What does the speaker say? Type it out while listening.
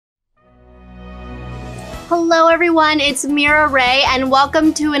Hello everyone, it's Rae and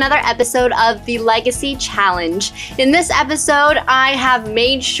welcome to another episode of the Legacy Challenge. In this episode, I have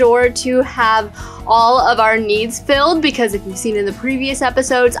made sure to have all of our needs filled because if you've seen in the previous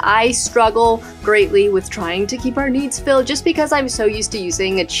episodes, I struggle greatly with trying to keep our needs filled just because I'm so used to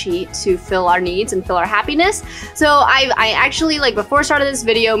using a cheat to fill our needs and fill our happiness. So I actually, before I started this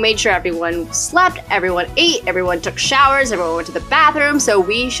video, made sure everyone slept, everyone ate, everyone took showers, everyone went to the bathroom, so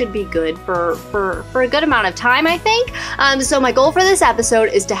we should be good for a good amount of time, I think. So my goal for this episode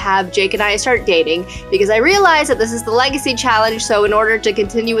is to have Jake and I start dating because I realize that this is the Legacy Challenge, so in order to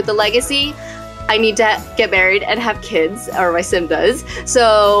continue with the legacy, I need to get married and have kids, or my sim does.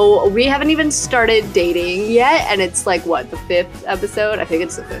 So we haven't even started dating yet, and it's what, the 5th episode? I think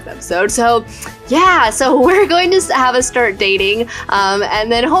it's the 5th episode. So yeah, so we're going to have us start dating, and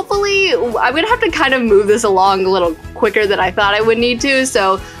then hopefully I'm gonna have to kind of move this along a little quicker than I thought I would need to.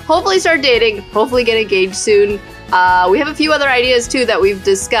 So hopefully start dating, hopefully get engaged soon. We have a few other ideas too that we've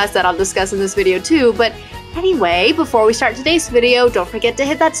discussed that I'll discuss in this video too, but anyway, before we start today's video, don't forget to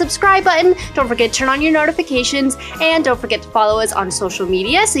hit that subscribe button, don't forget to turn on your notifications, and don't forget to follow us on social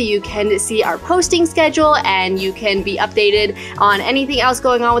media so you can see our posting schedule and you can be updated on anything else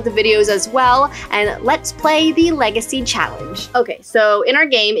going on with the videos as well. And let's play the Legacy Challenge. Okay, so in our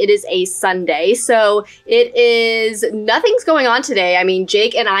game, it is a Sunday, so nothing's going on today. I mean,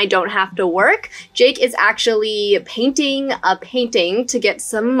 Jake and I don't have to work. Jake is actually painting a painting to get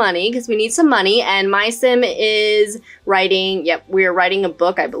some money because we need some money, and my sim is writing, we're writing a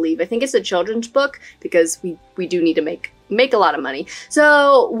book, I believe. I think it's a children's book because we do need to make a lot of money.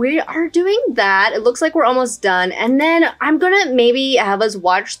 So we are doing that. It looks like we're almost done. And then I'm gonna maybe have us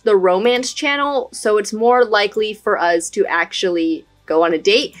watch the romance channel so it's more likely for us to actually go on a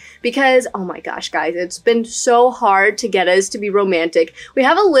date because, oh my gosh, guys, it's been so hard to get us to be romantic. We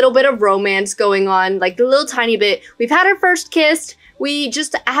have a little bit of romance going on, like a little tiny bit. We've had our first kiss. We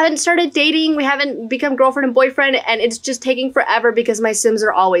just haven't started dating, we haven't become girlfriend and boyfriend, and it's just taking forever because my sims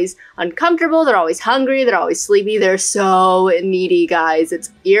are always uncomfortable, they're always hungry, they're always sleepy, they're so needy, guys. It's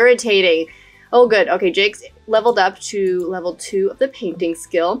irritating. Oh good, okay, Jake's leveled up to level 2 of the painting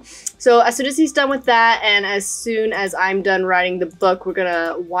skill. So as soon as he's done with that, and as soon as I'm done writing the book, we're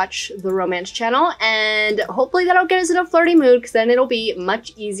gonna watch the romance channel, and hopefully that'll get us in a flirty mood, because then it'll be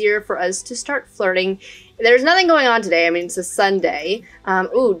much easier for us to start flirting. There's nothing going on today. I mean, it's a Sunday.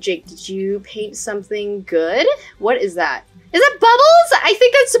 Ooh, Jake, did you paint something good? What is that? Is that Bubbles? I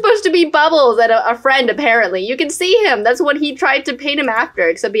think that's supposed to be Bubbles and a friend, apparently. You can see him. That's what he tried to paint him after,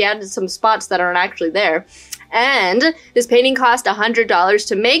 except he added some spots that aren't actually there. And this painting cost $100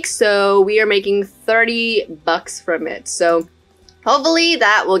 to make, so we are making 30 bucks from it. So hopefully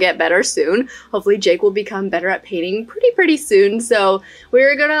that will get better soon. Hopefully Jake will become better at painting pretty soon. So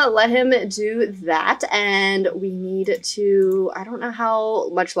we're gonna let him do that, and we need to, I don't know how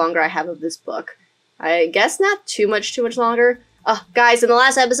much longer I have of this book. I guess not too much longer. Oh, guys, in the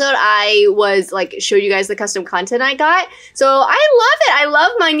last episode, I was showed you guys the custom content I got. So I love it. I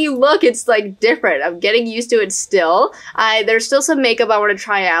love my new look. It's different. I'm getting used to it still. There's still some makeup I want to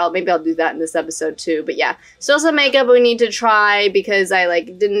try out. Maybe I'll do that in this episode too. But yeah, still some makeup we need to try because I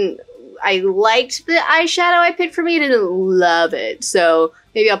liked the eyeshadow I picked for me. I didn't love it. So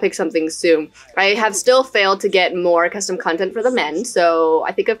maybe I'll pick something soon. I have still failed to get more custom content for the men, so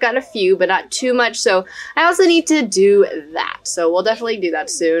I think I've gotten a few, but not too much, so I also need to do that. So we'll definitely do that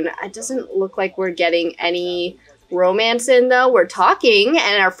soon. It doesn't look like we're getting any romance in, though. We're talking,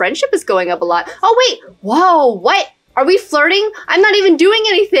 and our friendship is going up a lot. Oh, wait! Whoa, what? Are we flirting? I'm not even doing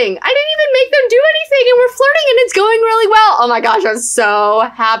anything. I didn't even make them do anything, and we're flirting, and it's going really well. Oh my gosh, I'm so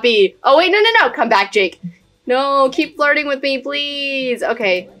happy. Oh, wait, no. Come back, Jake. No, keep flirting with me, please.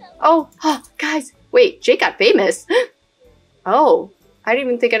 Okay. Oh, guys. Wait, Jake got famous. Oh, I didn't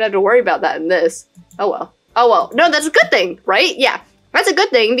even think I'd have to worry about that in this. Oh, well. Oh, well. No, that's a good thing, right? Yeah, that's a good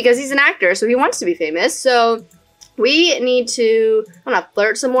thing because he's an actor, so he wants to be famous. So we need to, I don't know,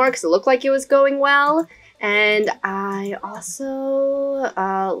 flirt some more because it looked like it was going well. And I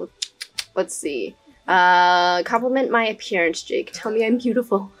also, let's see, compliment my appearance, Jake. Tell me I'm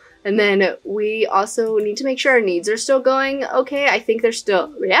beautiful. And then we also need to make sure our needs are still going okay. I think they're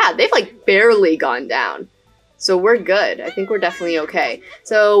still, yeah, they've barely gone down. So we're good. I think we're definitely okay.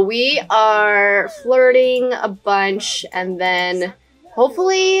 So we are flirting a bunch, and then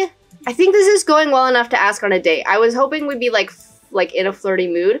hopefully, I think this is going well enough to ask on a date. I was hoping we'd be like in a flirty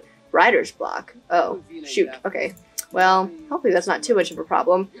mood. Writer's block. Oh, shoot. Okay. Well, hopefully that's not too much of a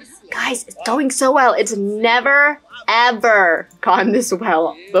problem. Guys, it's going so well. It's never, ever gone this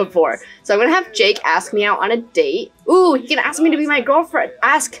well before. So I'm gonna have Jake ask me out on a date. Ooh, he can ask me to be my girlfriend.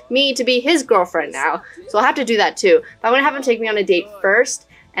 Ask me to be his girlfriend now. So I'll have to do that too. But I'm gonna have him take me on a date first.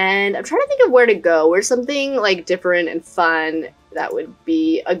 And I'm trying to think of where to go. Where's something like different and fun that would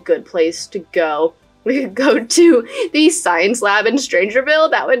be a good place to go. We could go to the science lab in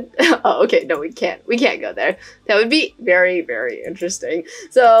Strangerville. That would, oh, okay, no, we can't go there. That would be very, very interesting.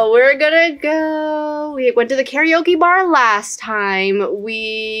 So we're gonna go, we went to the karaoke bar last time.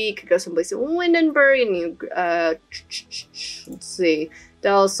 We could go someplace in Windenburg and, let's see,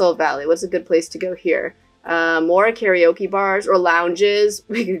 Del Sol Valley. What's a good place to go here? More karaoke bars or lounges.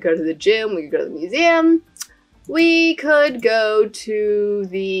 We could go to the gym, we could go to the museum. We could go to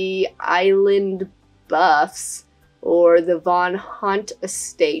the Island Buffs or the Von Hunt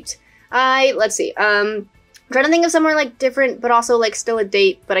Estate. Let's see. I'm trying to think of somewhere like different, but also like still a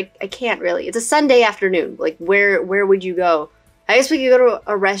date, but I can't really. It's a Sunday afternoon. Like where would you go? I guess we could go to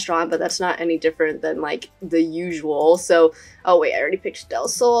a restaurant, but that's not any different than like the usual. So, oh wait, I already picked Del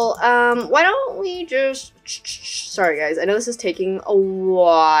Sol. Why don't we just, sorry guys, I know this is taking a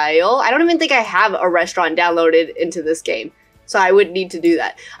while. I don't even think I have a restaurant downloaded into this game. So I would need to do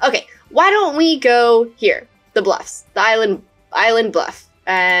that. Okay, why don't we go here? The Bluffs, the Island Bluff.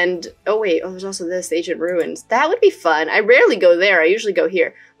 And, oh wait, there's also this, Ancient Ruins. That would be fun. I rarely go there, I usually go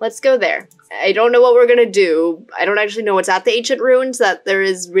here. Let's go there. I don't know what we're gonna do. I don't actually know what's at the Ancient Ruins that there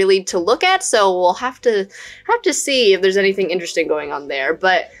is really to look at, so we'll have to see if there's anything interesting going on there.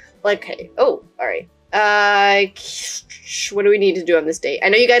 But, like, hey, oh, alright. What do we need to do on this date? I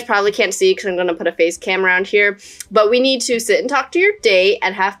know you guys probably can't see because I'm going to put a face cam around here, but we need to sit and talk to your date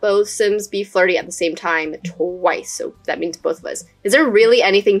and have both Sims be flirty at the same time twice. So that means both of us. Is there really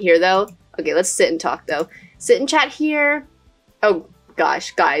anything here though? Okay, let's sit and talk though. Sit and chat here. Oh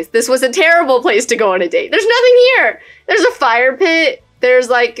gosh, guys, this was a terrible place to go on a date. There's nothing here. There's a fire pit. There's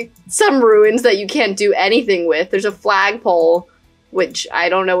like some ruins that you can't do anything with. There's a flagpole, which I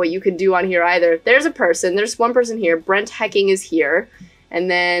don't know what you can do on here either. There's a person. There's one person here. Brent Hecking is here.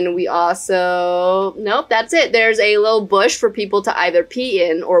 And then we also... Nope, that's it. There's a little bush for people to either pee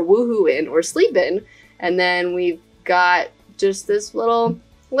in or woohoo in or sleep in. And then we've got just this little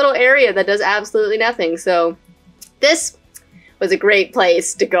area that does absolutely nothing. So this was a great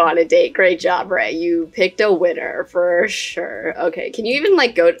place to go on a date. Great job, Rae. You picked a winner for sure. Okay, can you even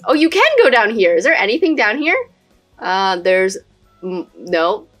like go... Oh, you can go down here. Is there anything down here? There's...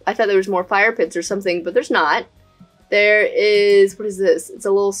 No, I thought there was more fire pits or something, but there's not. There is, what is this? It's a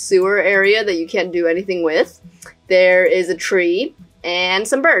little sewer area that you can't do anything with. There is a tree and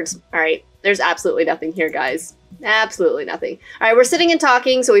some birds. All right, there's absolutely nothing here, guys. Absolutely nothing. All right, we're sitting and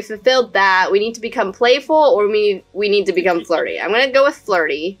talking, so we fulfilled that. We need to become playful or we need to become flirty. I'm gonna go with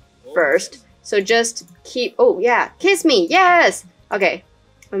flirty first. So just keep, oh yeah, kiss me, yes. Okay.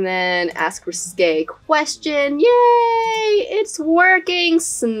 And then ask risque question. Yay! It's working.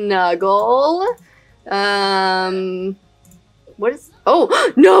 Snuggle. What is...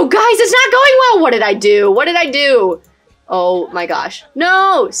 Oh, no, guys, it's not going well. What did I do? What did I do? Oh my gosh.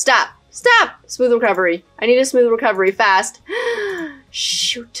 No, stop. Stop. Smooth recovery. I need a smooth recovery fast.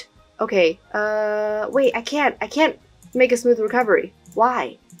 Shoot. Okay. Wait, I can't make a smooth recovery.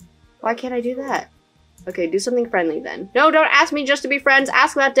 Why? Why can't I do that? Okay, do something friendly then. No, don't ask me just to be friends.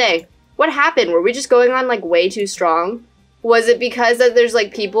 Ask that day. What happened? Were we just going on like way too strong? Was it because that there's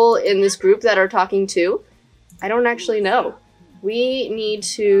like people in this group that are talking too? I don't actually know. We need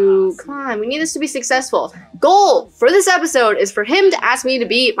to, come on, we need this to be successful. Goal for this episode is for him to ask me to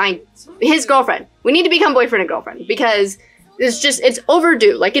be his girlfriend. We need to become boyfriend and girlfriend because it's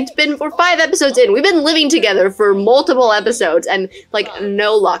overdue. Like, we're 5 episodes in. We've been living together for multiple episodes and, like,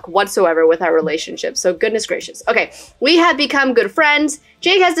 no luck whatsoever with our relationship. So, goodness gracious. Okay, we have become good friends.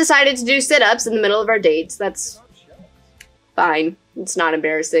 Jake has decided to do sit-ups in the middle of our dates. That's fine. It's not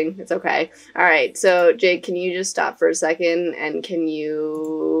embarrassing. It's okay. All right, so, Jake, can you just stop for a second and can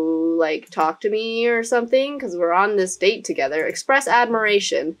you, like, talk to me or something? Because we're on this date together. Express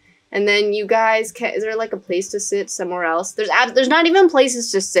admiration. And then you guys can, is there like a place to sit somewhere else? There's not even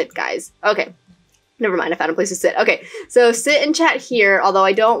places to sit, guys. Okay. Never mind, I found a place to sit. Okay, so sit and chat here, although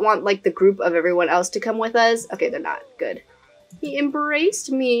I don't want like the group of everyone else to come with us. Okay, they're not. Good. He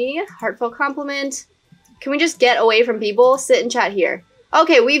embraced me. Heartfelt compliment. Can we just get away from people? Sit and chat here.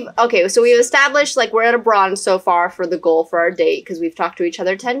 Okay, so we've established like we're at a bronze so far for the goal for our date because we've talked to each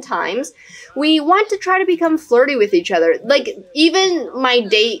other 10 times. We want to try to become flirty with each other. Like even my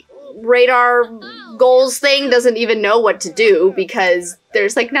date radar goals thing doesn't even know what to do because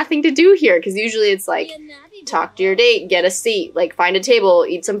there's like nothing to do here because usually it's like talk to your date, get a seat, like find a table,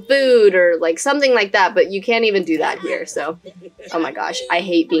 eat some food, or like something like that, but you can't even do that here, so, oh my gosh, I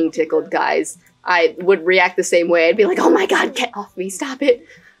hate being tickled, guys. I would react the same way. I'd be like, oh my god, get off me, stop it.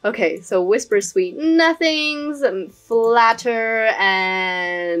 Okay, so whisper sweet nothings, flatter,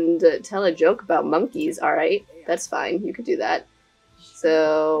 and tell a joke about monkeys. Alright, that's fine, you could do that.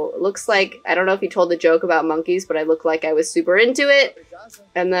 So, looks like, I don't know if he told the joke about monkeys, but I look like I was super into it.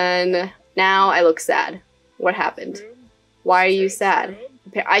 And then, now I look sad. What happened? Why are you sad?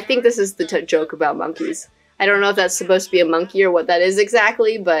 I think this is the joke about monkeys. I don't know if that's supposed to be a monkey or what that is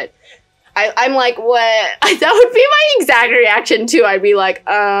exactly, but I'm like, what? That would be my exact reaction too. I'd be like,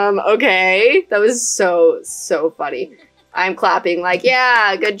 okay. That was so funny. I'm clapping like,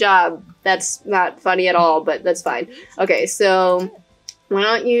 yeah, good job. That's not funny at all, but that's fine. Okay, so why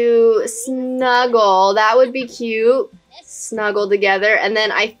don't you snuggle? That would be cute. Snuggle together, and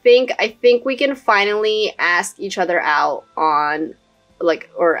then I think we can finally ask each other out on, like,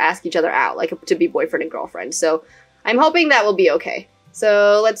 or ask each other out, like, to be boyfriend and girlfriend. So I'm hoping that will be okay.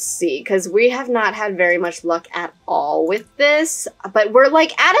 So let's see, because we have not had very much luck at all with this, but we're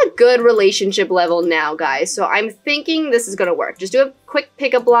like at a good relationship level now, guys. So I'm thinking this is gonna work. Just do a quick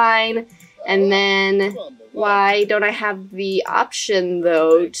pickup line, and then why don't I have the option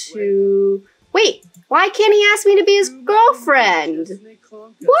though to wait? Why can't he ask me to be his girlfriend?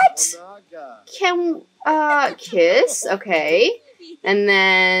 What? Can kiss? Okay, and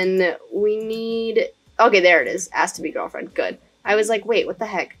then we need. Okay, there it is. Asked to be girlfriend. Good. I was like, wait, what the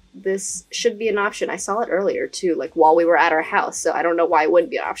heck? This should be an option. I saw it earlier, too, like, while we were at our house, so I don't know why it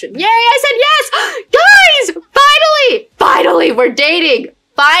wouldn't be an option. Yay, I said yes! Guys! Finally! Finally, we're dating!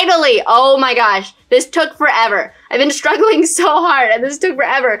 Finally! Oh my gosh, this took forever. I've been struggling so hard, and this took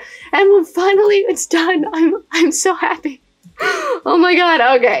forever. And when finally it's done, I'm so happy. Oh my god,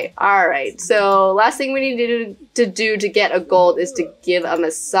 okay. Alright, so last thing we need to do to get a gold is to give a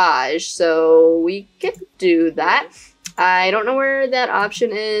massage, so we can do that. I don't know where that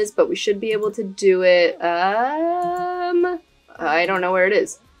option is, but we should be able to do it. I don't know where it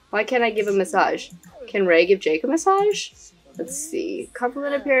is. Why can't I give a massage? Can Rae give Jake a massage? Let's see.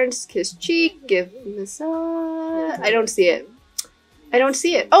 Compliment appearance, kiss cheek, give massage. I don't see it. I don't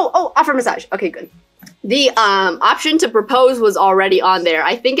see it. Oh, offer massage. Okay, good. The option to propose was already on there.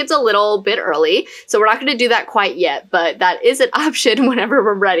 I think it's a little bit early, so we're not going to do that quite yet, but that is an option whenever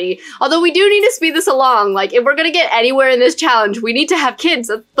we're ready. Although we do need to speed this along. Like, if we're going to get anywhere in this challenge, we need to have kids.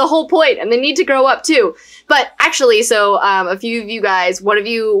 That's the whole point, and they need to grow up too. But actually, so a few of you guys, one of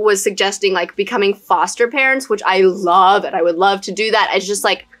you was suggesting like becoming foster parents, which I love, and I would love to do that. It's just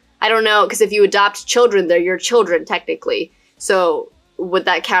like, I don't know, because if you adopt children, they're your children technically. So would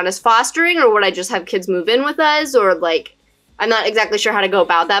that count as fostering, or would I just have kids move in with us, or like, I'm not exactly sure how to go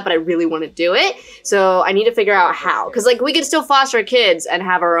about that, but I really want to do it. So I need to figure out how, because like we could still foster kids and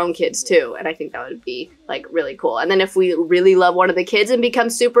have our own kids too, and I think that would be like really cool. And then if we really love one of the kids and become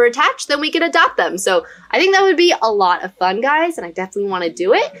super attached, then we can adopt them. So I think that would be a lot of fun, guys, and I definitely want to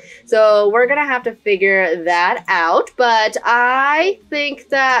do it. So we're gonna have to figure that out, but I think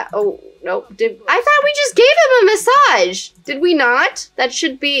that, oh, nope. I thought we just gave him a massage. Did we not? That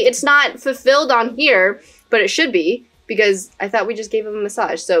should be, it's not fulfilled on here, but it should be, because I thought we just gave him a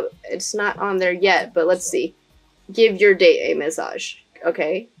massage. So it's not on there yet, but let's see. Give your date a massage.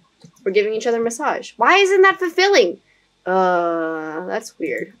 Okay. We're giving each other a massage. Why isn't that fulfilling? That's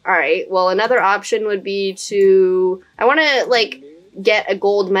weird. All right. Well, another option would be to, I want to like get a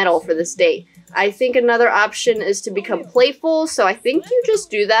gold medal for this date. I think another option is to become playful, so I think you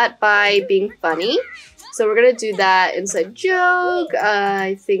just do that by being funny. So we're going to do that inside joke.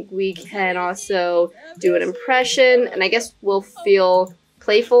 I think we can also do an impression, and I guess we'll feel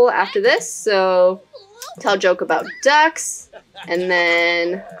playful after this. So tell a joke about ducks, and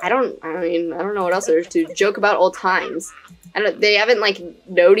then I don't know what else there is to joke about old times. They haven't like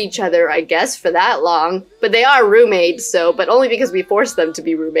known each other, I guess, for that long, but they are roommates, so, but only because we forced them to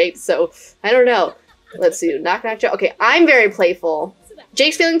be roommates, so I don't know. Let's see, knock knock joke. Okay, I'm very playful.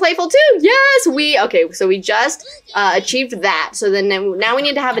 Jake's feeling playful too. Yes, okay, so we just achieved that. So then now we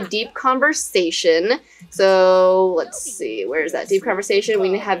need to have a deep conversation. So let's see, where's that deep conversation? We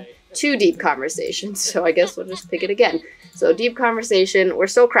need to have 2 deep conversations, so I guess we'll just pick it again. So deep conversation, we're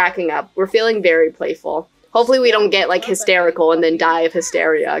still cracking up. We're feeling very playful. Hopefully we don't get like hysterical and then die of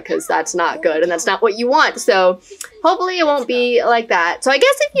hysteria, because that's not good and that's not what you want. So hopefully it won't be like that. So I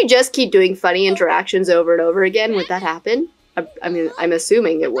guess if you just keep doing funny interactions over and over again, would that happen? I mean, I'm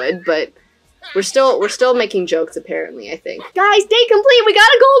assuming it would, but We're still making jokes, apparently, I think. Guys, day complete! We got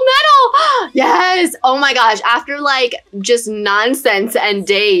a gold medal! Yes! Oh my gosh, after like just nonsense and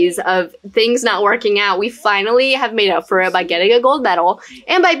days of things not working out, we finally have made up for it by getting a gold medal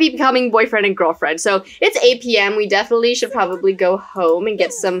and by becoming boyfriend and girlfriend. So it's 8 p.m. We definitely should probably go home and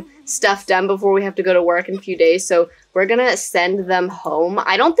get some stuff done before we have to go to work in a few days. So we're gonna send them home.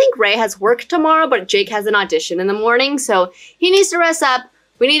 I don't think Rae has work tomorrow, but Jake has an audition in the morning, so he needs to rest up.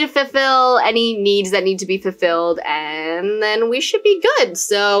 We need to fulfill any needs that need to be fulfilled, and then we should be good.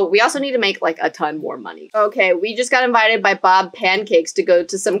 So we also need to make like a ton more money. Okay, we just got invited by Bob Pancakes to go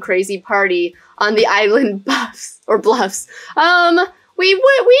to some crazy party on the island bluffs. We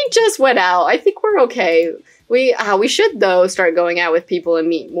just went out. I think we're okay. We should though start going out with people and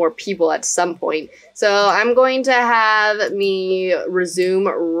meet more people at some point. So I'm going to have me resume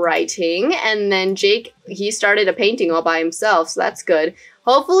writing, and then Jake, he started a painting all by himself, so that's good.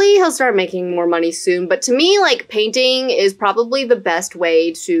 Hopefully he'll start making more money soon, but to me, like, painting is probably the best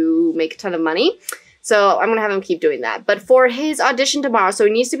way to make a ton of money. So I'm gonna have him keep doing that. But for his audition tomorrow, so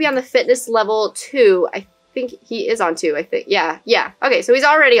he needs to be on the fitness level 2. I think he is on 2, I think. Yeah. Okay, so he's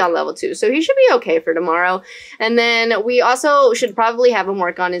already on level 2, so he should be okay for tomorrow. And then we also should probably have him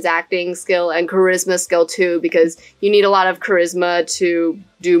work on his acting skill and charisma skill too, because you need a lot of charisma to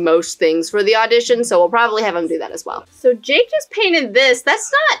do most things for the audition, so we'll probably have him do that as well. So Jake just painted this.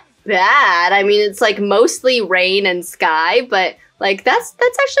 That's not bad. I mean, it's like mostly rain and sky, but like that's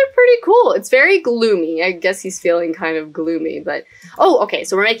actually pretty cool. It's very gloomy. I guess he's feeling kind of gloomy, but oh, okay.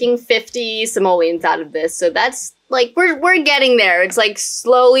 So we're making 50 simoleons out of this. So that's like we're getting there. It's like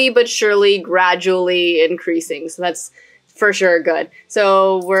slowly but surely, gradually increasing. So that's for sure good.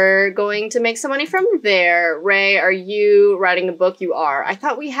 So we're going to make some money from there. Rae, are you writing a book? You are. I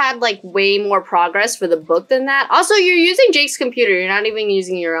thought we had like way more progress for the book than that. Also, you're using Jake's computer. You're not even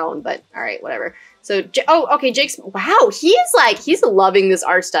using your own, but all right, whatever. So, oh, okay, Jake's, wow, he's loving this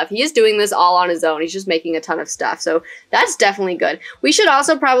art stuff. He is doing this all on his own. He's just making a ton of stuff. So that's definitely good. We should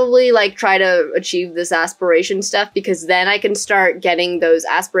also probably like try to achieve this aspiration stuff, because then I can start getting those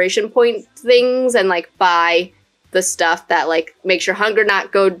aspiration point things and like buy the stuff that like makes your hunger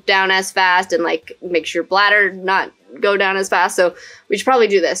not go down as fast and like makes your bladder not go down as fast. So we should probably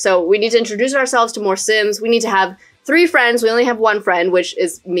do this. So we need to introduce ourselves to more Sims. We need to have 3 friends. We only have 1 friend, which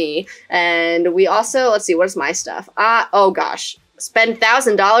is me. And we also, let's see, what's my stuff? Oh gosh, spend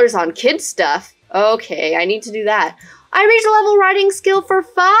 $1,000 on kids stuff. Okay, I need to do that. I reached a level writing skill for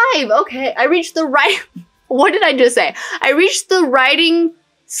 5. Okay, I reached the what did I just say? I reached the writing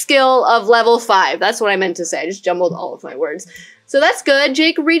skill of level 5. That's what I meant to say. I just jumbled all of my words. So that's good.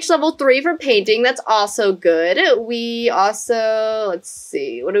 Jake reached level 3 for painting. That's also good. We also, let's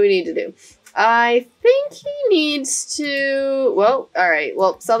see, what do we need to do? I think he needs to, well, all right,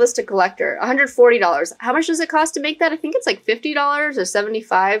 well, sell this to collector. $140. How much does it cost to make that? I think it's like $50 or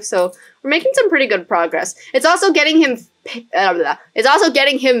 $75. So we're making some pretty good progress. It's also getting him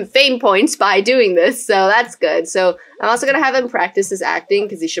fame points by doing this, so that's good. So I'm also gonna have him practice his acting,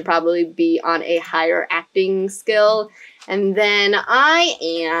 because he should probably be on a higher acting skill. And then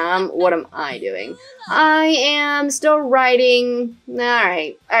what am I doing? I am still writing. All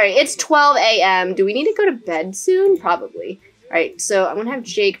right, it's 12 a.m. Do we need to go to bed soon? Probably. All right, so I'm gonna have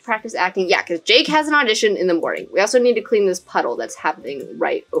Jake practice acting. Yeah, because Jake has an audition in the morning. We also need to clean this puddle that's happening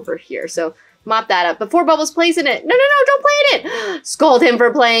right over here. So mop that up before Bubbles plays in it. No, don't play in it. Scold him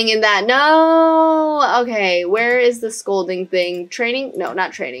for playing in that. No. Okay, where is the scolding thing? Training? No,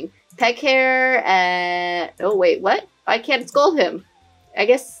 not training. Pet care. Oh, wait, what? I can't scold him. I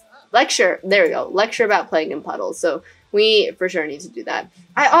guess lecture. There we go. Lecture about playing in puddles. So we for sure need to do that.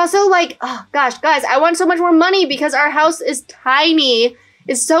 I also like, oh gosh, guys, I want so much more money because our house is tiny.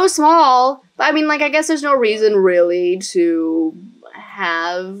 It's so small. But I mean, like, I guess there's no reason really to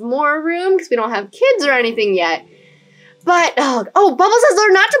have more room because we don't have kids or anything yet. But, oh, Bubbles has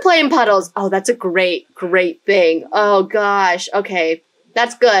learned not to play in puddles. Oh, that's a great thing. Oh gosh. Okay.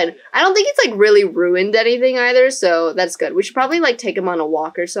 That's good. I don't think it's like really ruined anything either, so that's good. We should probably like take him on a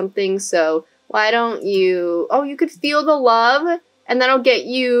walk or something. So why don't you, oh, you could feel the love and that'll get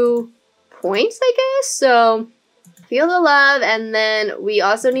you points, I guess. So feel the love, and then we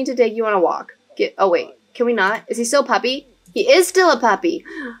also need to take you on a walk. Oh wait, can we not? Is he still a puppy? He is still a puppy.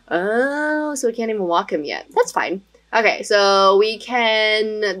 Oh, so we can't even walk him yet. That's fine. Okay, so we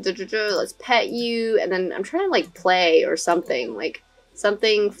can, let's pet you, and then I'm trying to like play or something, like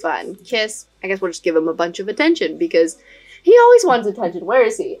something fun. Kiss. I guess we'll just give him a bunch of attention because he always wants attention. Where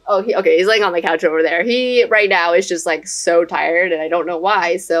is he? Oh, okay, he's laying on the couch over there. He, right now, is just like so tired and I don't know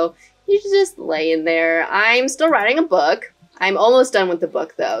why, so he's just laying there. I'm still writing a book. I'm almost done with the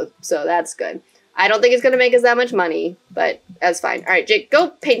book, though, so that's good. I don't think it's going to make us that much money, but that's fine. All right, Jake, go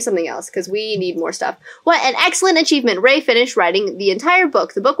paint something else, because we need more stuff. What an excellent achievement. Rae finished writing the entire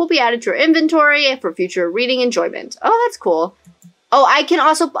book. The book will be added to your inventory for future reading enjoyment. Oh, that's cool. Oh, I can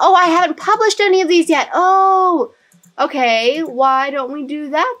also... Oh, I haven't published any of these yet. Oh, okay. Why don't we do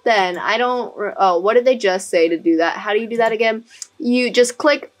that, then? I don't... Oh, what did they just say to do that? How do you do that again? You just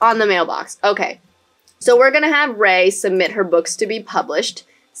click on the mailbox. Okay. So we're going to have Rae submit her books to be published.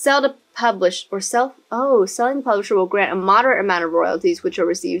 Sell to publish or selling the publisher will grant a moderate amount of royalties which are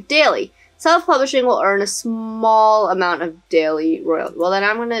received daily. Self-publishing will earn a small amount of daily royalties. Well, then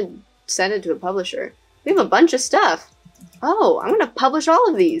I'm going to send it to a publisher. We have a bunch of stuff. Oh, I'm going to publish all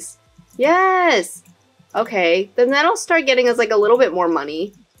of these. Yes. Okay, then that'll start getting us like a little bit more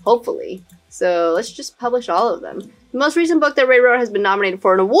money, hopefully. So let's just publish all of them. The most recent book that Rae wrote has been nominated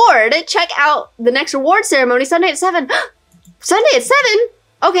for an award. Check out the next award ceremony Sunday at 7. Sunday at 7?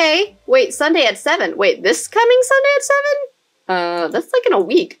 Okay, wait, Sunday at 7. Wait, this coming Sunday at 7? That's like in a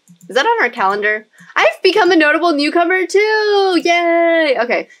week. Is that on our calendar? I've become a notable newcomer too! Yay!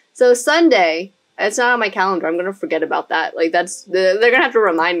 Okay, so Sunday, it's not on my calendar. I'm gonna forget about that. Like, they're gonna have to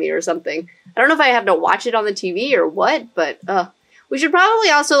remind me or something. I don't know if I have to watch it on the TV or what, but, we should probably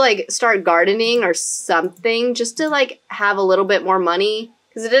also, like, start gardening or something just to, like, have a little bit more money.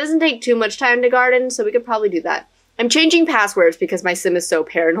 Because it doesn't take too much time to garden, so we could probably do that. I'm changing passwords because my sim is so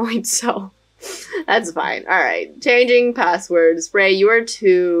paranoid, so that's fine. All right, changing passwords. Rae, you are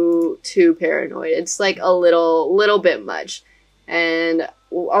too paranoid. It's like a little bit much. And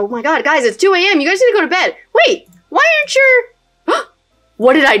oh my god, guys, it's 2 a.m. You guys need to go to bed. Wait, why aren't your...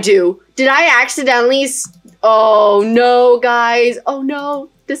 What did I do? Did I accidentally... Oh no, guys. Oh no.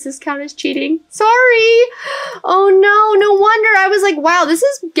 Does this count as cheating? Sorry. Oh no, no wonder. I was like, wow, this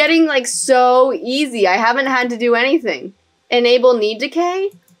is getting like so easy. I haven't had to do anything. Enable need decay?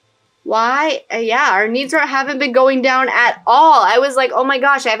 Why? Yeah, our needs haven't been going down at all. I was like, oh my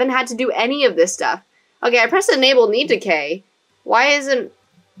gosh, I haven't had to do any of this stuff. Okay, I pressed enable need decay. Why is it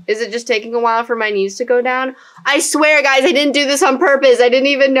just taking a while for my needs to go down? I swear, guys, I didn't do this on purpose. I didn't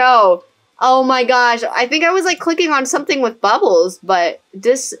even know. Oh my gosh, I think I was like clicking on something with bubbles, but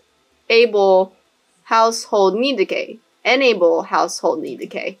disable household need decay. Enable household need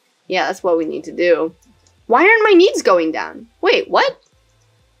decay. Yeah, that's what we need to do. Why aren't my needs going down? Wait, what?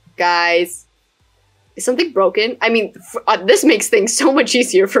 Guys, is something broken? I mean, this makes things so much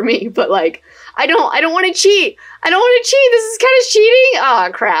easier for me, but like, I don't want to cheat. I don't want to cheat. This is kind of cheating.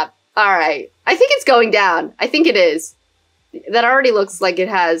 Oh, crap. All right. I think it's going down. I think it is. That already looks like it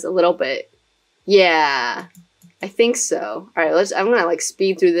has a little bit. Yeah, I think so. All right, I'm gonna like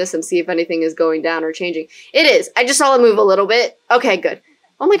speed through this and see if anything is going down or changing. It is. I just saw it move a little bit. Okay, good.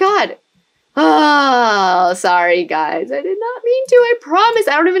 Oh my god. Oh, sorry guys. I did not mean to. I promise.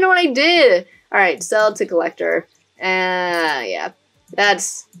 I don't even know what I did. All right, sell to collector. Yeah,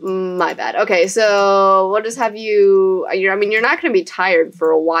 that's my bad. Okay, so we'll just have you. I mean, you're not gonna be tired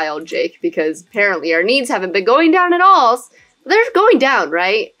for a while, Jake, because apparently our needs haven't been going down at all. They're going down,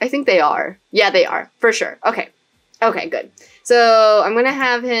 right? I think they are. Yeah, they are. For sure. Okay. Okay, good. So I'm going to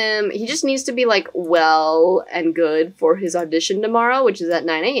have him... He just needs to be, like, well and good for his audition tomorrow, which is at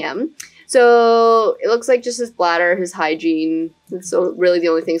 9 a.m. So it looks like just his bladder, his hygiene. That's really the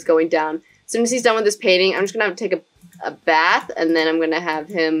only things going down. As soon as he's done with this painting, I'm just going to have to take a bath, and then I'm going to have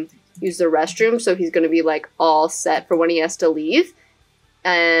him use the restroom, so he's going to be, like, all set for when he has to leave.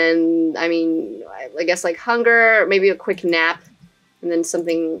 And, I mean, I guess, like, hunger, maybe a quick nap, and then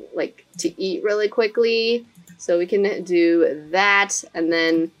something, like, to eat really quickly. So we can do that, and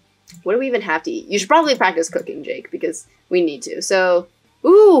then, what do we even have to eat? You should probably practice cooking, Jake, because we need to. So,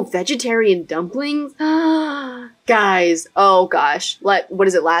 ooh, vegetarian dumplings? Guys, oh gosh. What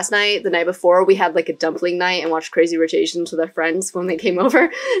is it, last night? The night before, we had, like, a dumpling night and watched Crazy Rich Asians with our friends when they came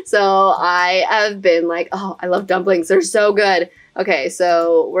over. So I have been like, oh, I love dumplings. They're so good. Okay,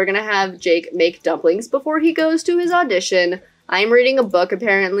 so we're gonna have Jake make dumplings before he goes to his audition. I'm reading a book,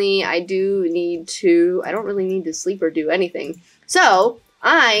 apparently. I don't really need to sleep or do anything. So,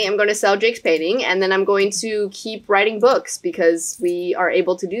 I am going to sell Jake's painting, and then I'm going to keep writing books, because we are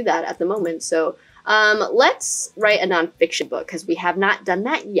able to do that at the moment. So, let's write a nonfiction book, because we have not done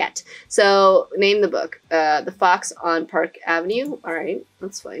that yet. So, name the book. The Fox on Park Avenue. Alright,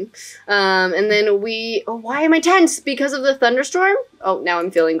 that's fine. And then oh, why am I tense? Because of the thunderstorm? Oh, now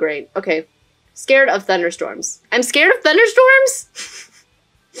I'm feeling great. Okay. Scared of thunderstorms. I'm scared of thunderstorms?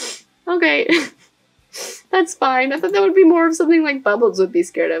 Okay. That's fine. I thought that would be more of something like Bubbles would be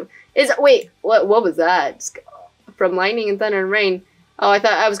scared of. Wait, what was that? From lightning and thunder and rain. Oh, I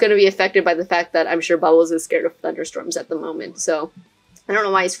thought I was going to be affected by the fact that I'm sure Bubbles is scared of thunderstorms at the moment. So I don't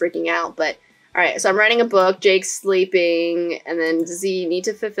know why he's freaking out, but all right. So I'm writing a book. Jake's sleeping. And then does he need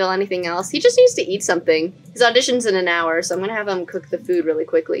to fulfill anything else? He just needs to eat something. His audition's in an hour, so I'm going to have him cook the food really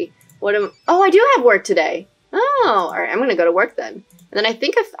quickly. Oh, I do have work today. Oh, all right. I'm going to go to work then. And then I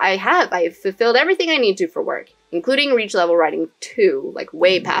think if I've fulfilled everything I need to for work, including reach level writing 2, like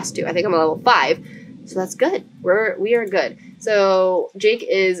way past 2. I think I'm at level 5. So that's good. We are good. So Jake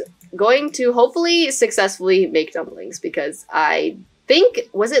is going to hopefully successfully make dumplings because I think,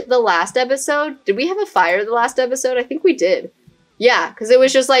 was it the last episode? Did we have a fire the last episode? I think we did. Yeah, because it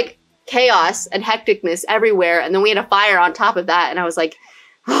was just like chaos and hecticness everywhere. And then we had a fire on top of that. And I was like,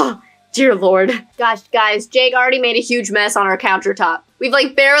 oh, dear Lord. Gosh, guys, Jake already made a huge mess on our countertop. We've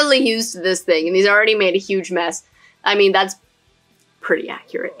like barely used this thing and he's already made a huge mess. I mean, that's pretty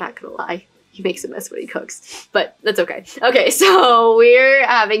accurate, not gonna lie. He makes a mess when he cooks, but that's okay. Okay, so we're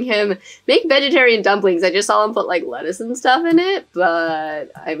having him make vegetarian dumplings. I just saw him put like lettuce and stuff in it,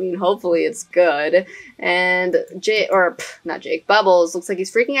 but I mean, hopefully it's good. And not Jake, Bubbles looks like he's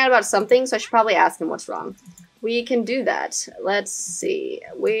freaking out about something, so I should probably ask him what's wrong. We can do that. Let's see.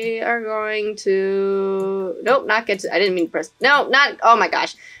 We are going to, nope, not get to, I didn't mean to press, no, not, oh my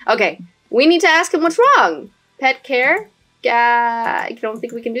gosh. Okay, we need to ask him what's wrong. Pet care? Yeah, I don't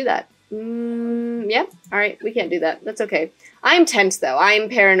think we can do that. Yeah, all right, we can't do that. That's okay. I'm tense though. I'm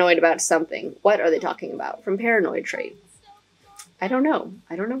paranoid about something. What are they talking about? From paranoid trait. I don't know.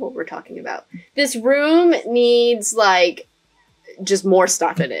 I don't know what we're talking about. This room needs like just more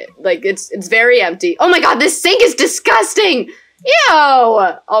stuff in it. Like it's very empty. Oh my god, this sink is disgusting. Ew.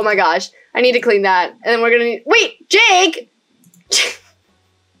 Oh my gosh. I need to clean that. And then we're gonna need, wait, Jake.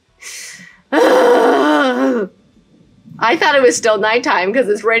 I thought it was still nighttime because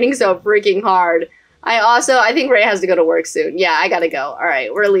it's raining so freaking hard. I think Rae has to go to work soon. Yeah, I gotta go. All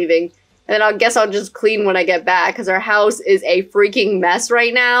right, we're leaving. And I guess I'll just clean when I get back because our house is a freaking mess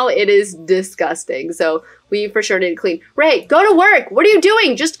right now. It is disgusting. So we for sure need to clean. Rae, go to work. What are you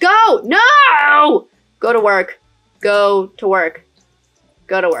doing? Just go. No! Go to work. Go to work.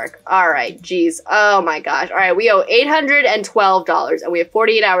 Go to work. All right, geez. Oh my gosh. All right, we owe $812 and we have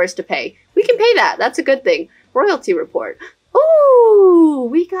 48 hours to pay. We can pay that. That's a good thing. Royalty report. Ooh,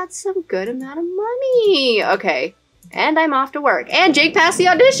 we got some good amount of money. Okay, and I'm off to work. And Jake passed the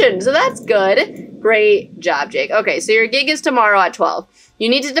audition, so that's good. Great job, Jake. Okay, so your gig is tomorrow at 12. You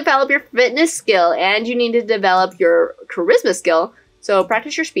need to develop your fitness skill, and you need to develop your charisma skill. So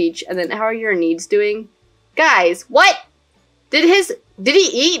practice your speech, and then how are your needs doing? Guys, what? Did he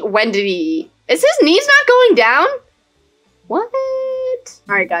eat? When did he eat? Is his needs not going down? What?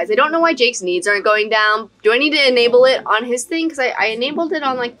 Alright guys, I don't know why Jake's needs aren't going down. Do I need to enable it on his thing? Because I enabled it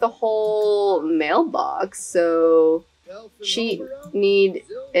on like the whole mailbox. So cheat need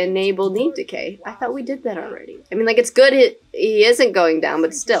enable need decay. I thought we did that already. I mean like it's good he isn't going down,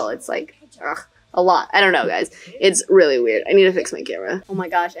 but still it's like a lot. I don't know guys. It's really weird. I need to fix my camera. Oh my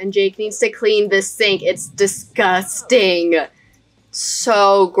gosh, and Jake needs to clean this sink. It's disgusting.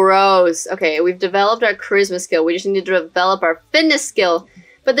 So gross. Okay, we've developed our charisma skill. We just need to develop our fitness skill.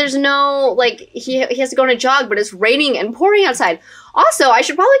 But there's no, like, he has to go on a jog, but it's raining and pouring outside. Also, I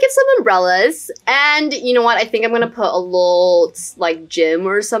should probably get some umbrellas. And you know what? I think I'm going to put a little, like, gym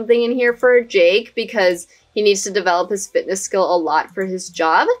or something in here for Jake because he needs to develop his fitness skill a lot for his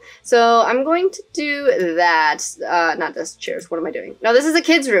job. So I'm going to do that. Not desk chairs. What am I doing? No, this is a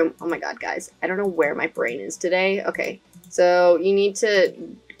kid's room. Oh my god, guys. I don't know where my brain is today. Okay. So you need to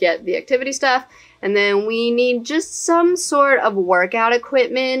get the activity stuff, and then we need just some sort of workout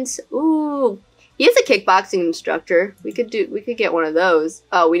equipment. Ooh, he is a kickboxing instructor. We could get one of those.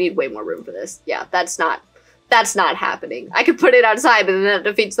 Oh, we need way more room for this. Yeah, that's not happening. I could put it outside, but then that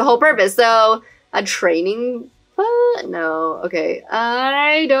defeats the whole purpose. So a training, no, okay.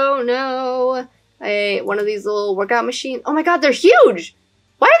 I don't know. One of these little workout machines. Oh my god, they're huge.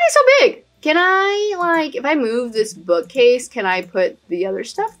 Why are they so big? Can I, like, if I move this bookcase, can I put the other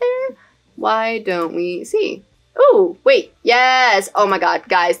stuff there? Why don't we see? Oh, wait, yes. Oh my god,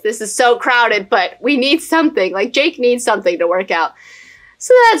 guys, this is so crowded, but we need something. Like, Jake needs something to work out.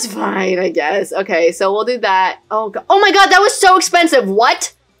 So that's fine, I guess. Okay, so we'll do that. Oh my god, that was so expensive.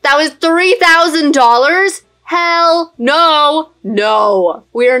 What? That was $3,000? Hell no. No,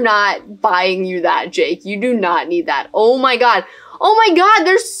 we're not buying you that, Jake. You do not need that. Oh my god. Oh my god,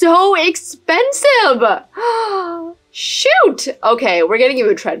 they're so expensive! Shoot! Okay, we're getting you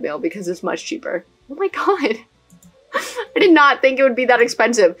a treadmill because it's much cheaper. Oh my god. I did not think it would be that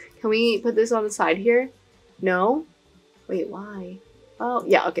expensive. Can we put this on the side here? No? Wait, why? Oh,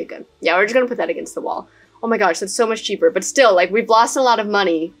 yeah, okay, good. Yeah, we're just gonna put that against the wall. Oh my gosh, that's so much cheaper. But still, like, we've lost a lot of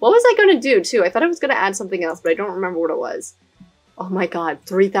money. What was I going to do, too? I thought I was going to add something else, but I don't remember what it was. Oh my god,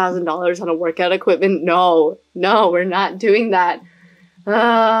 $3,000 on a workout equipment? No, we're not doing that.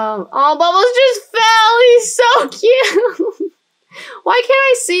 Oh, Bubbles just fell. He's so cute. Why can't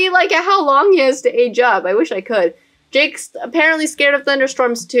I see, like, how long he has to age up? I wish I could. Jake's apparently scared of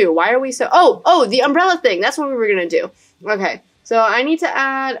thunderstorms, too. Why are we so... Oh, the umbrella thing. That's what we were going to do. Okay, so I need to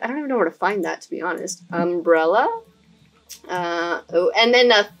add... I don't even know where to find that, to be honest. Umbrella. And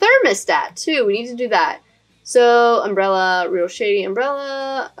then a thermostat, too. We need to do that. So, umbrella, real shady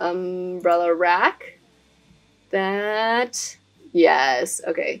umbrella, umbrella rack. That... Yes,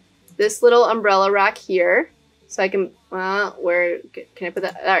 okay. This little umbrella rack here. So I can... where... Can I put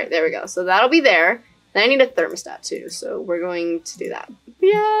that... Alright, there we go. So that'll be there. Then I need a thermostat too, so we're going to do that.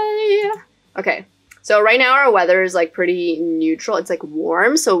 Yay! Okay, so right now our weather is like pretty neutral. It's like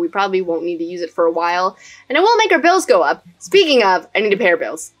warm, so we probably won't need to use it for a while. And it will make our bills go up. Speaking of, I need to pay our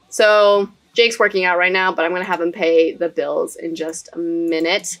bills. So Jake's working out right now, but I'm going to have him pay the bills in just a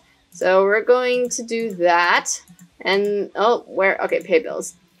minute. So we're going to do that. And, okay, pay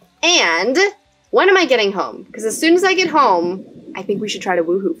bills. And when am I getting home? Because as soon as I get home, I think we should try to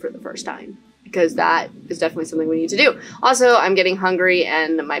woohoo for the first time. Because that is definitely something we need to do. Also, I'm getting hungry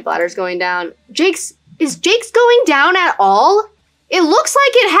and my bladder's going down. Is Jake's going down at all? It looks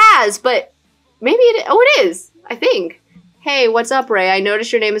like it has, but maybe it is, I think. Hey, what's up, Rae? I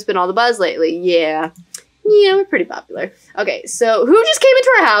noticed your name has been all the buzz lately. Yeah, we're pretty popular. Okay, so who just came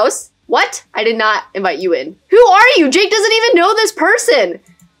into our house? What? I did not invite you in. Who are you? Jake doesn't even know this person.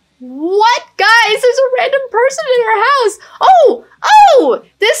 What? Guys, there's a random person in our house. Oh,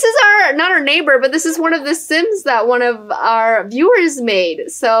 this is not our neighbor, but this is one of the Sims that one of our viewers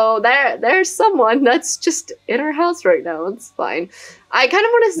made. So there's someone that's just in our house right now. It's fine. I kind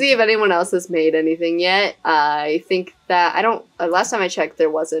of want to see if anyone else has made anything yet. I think that, last time I checked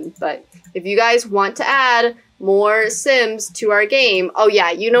there wasn't, but if you guys want to add more Sims to our game, oh yeah,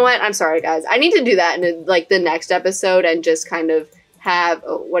 you know what? I'm sorry guys. I need to do that in like the next episode and just kind of have,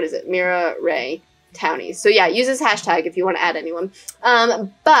 what is it? Mira Rae Townies. So yeah, use this hashtag if you want to add anyone.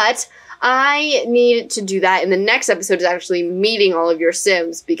 But I need to do that in the next episode is actually meeting all of your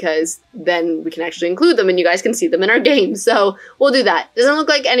Sims because then we can actually include them and you guys can see them in our game. So we'll do that. Doesn't look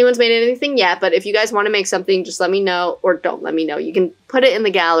like anyone's made anything yet, but if you guys want to make something, just let me know or don't let me know. You can put it in the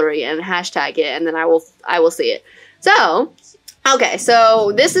gallery and hashtag it and then I will see it. So, okay,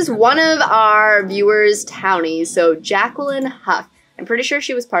 so this is one of our viewers' Townies. So Jacqueline Huff. I'm pretty sure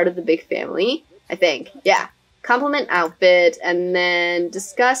she was part of the big family. I think. Yeah. Compliment outfit. And then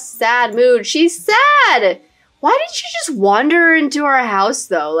discuss sad mood. She's sad! Why did she just wander into our house,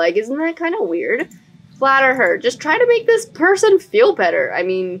 though? Like, isn't that kind of weird? Flatter her. Just try to make this person feel better. I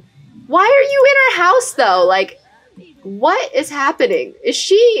mean, why are you in her house, though? Like, what is happening? Is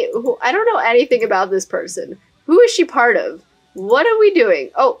she... I don't know anything about this person. Who is she part of? What are we doing?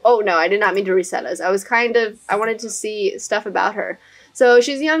 Oh no, I did not mean to reset us. I wanted to see stuff about her. So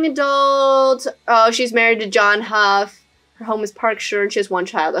she's a young adult. Oh, she's married to John Huff. Her home is Parkshire and she has one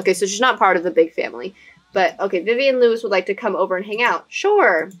child. Okay, so she's not part of the big family. But, okay, Vivian Lewis would like to come over and hang out.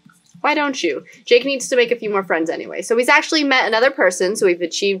 Sure. Why don't you? Jake needs to make a few more friends anyway. So he's actually met another person, so we've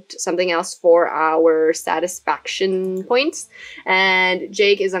achieved something else for our satisfaction points. And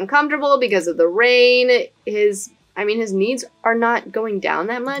Jake is uncomfortable because of the rain. His needs are not going down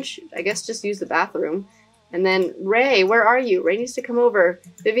that much. I guess just use the bathroom. And then, Rae, where are you? Rae needs to come over.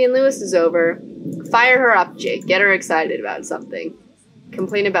 Vivian Lewis is over. Fire her up, Jake. Get her excited about something.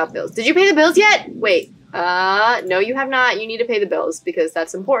 Complain about bills. Did you pay the bills yet? Wait. No, you have not. You need to pay the bills because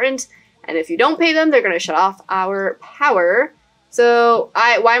that's important. And if you don't pay them, they're going to shut off our power. So,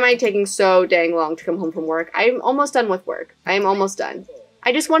 why am I taking so dang long to come home from work? I'm almost done with work. I am almost done.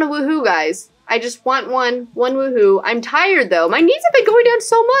 I just want a woohoo, guys. I just want one woohoo. I'm tired, though. My needs have been going down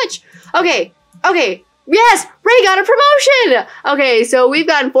so much. Okay. Yes, Rae got a promotion. Okay, so we've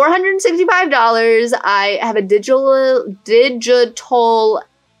gotten $465. I have a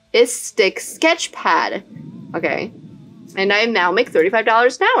digitalistic sketch pad. Okay, and I now make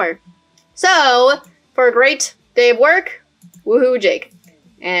 $35 an hour. So, for a great day of work, woohoo, Jake.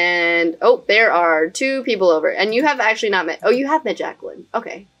 And, there are 2 people over. And you have actually not met, you have met Jacqueline.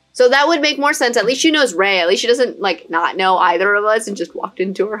 Okay. So that would make more sense. At least she knows Rae. At least she doesn't, like, not know either of us and just walked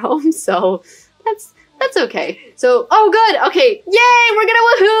into her home. So, that's okay. So, good. Okay. Yay! We're gonna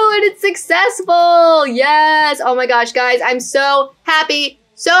woohoo! And it's successful! Yes! Oh my gosh, guys. I'm so happy.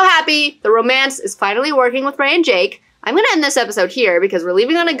 So happy. The romance is finally working with Rae and Jake. I'm gonna end this episode here because we're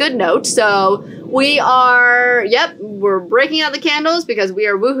leaving on a good note. So, we're breaking out the candles because we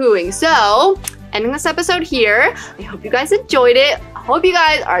are woohooing. So, ending this episode here. I hope you guys enjoyed it. I hope you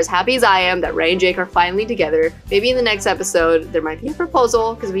guys are as happy as I am that Rae and Jake are finally together. Maybe in the next episode, there might be a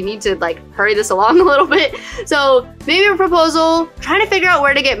proposal because we need to like hurry this along a little bit. So maybe a proposal, trying to figure out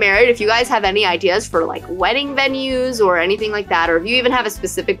where to get married. If you guys have any ideas for like wedding venues or anything like that, or if you even have a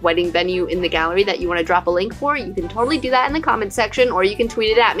specific wedding venue in the gallery that you want to drop a link for, you can totally do that in the comment section, or you can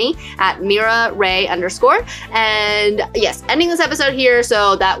tweet it at me at MiraRae_. And yes, ending this episode here,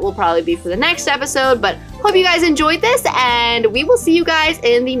 so that will probably be for the next episode, but hope you guys enjoyed this, and we will see you guys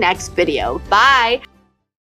in the next video. Bye!